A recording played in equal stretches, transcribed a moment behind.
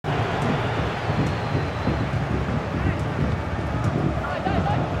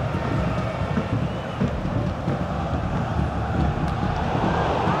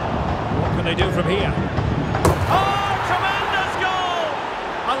here. Oh, tremendous goal!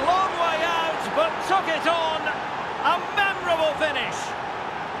 A long way out, but took it on. A memorable finish.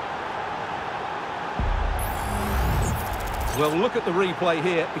 Well, look at the replay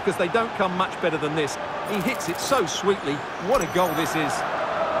here, because they don't come much better than this. He hits it so sweetly. What a goal this is.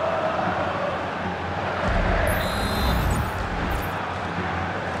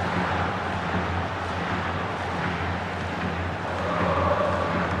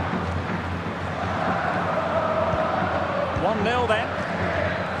 One 0 then.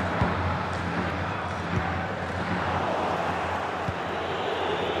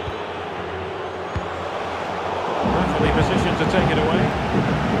 Perfectly positioned to take it away.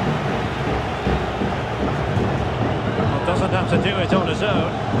 Well, doesn't have to do it on his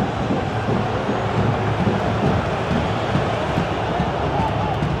own.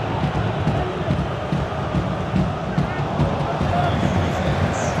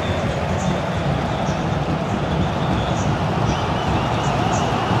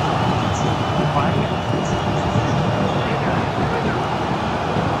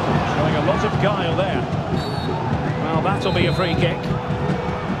 Showing a lot of guile there. Well, that'll be a free kick.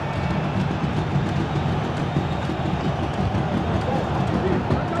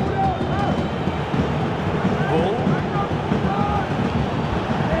 Ball.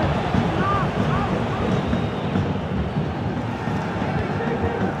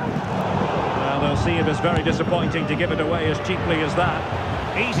 Well, they'll see it as very disappointing to give it away as cheaply as that.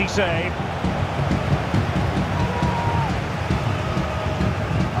 Easy save.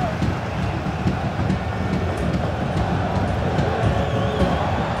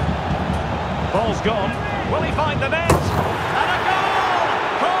 Ball's gone. Will he find the net?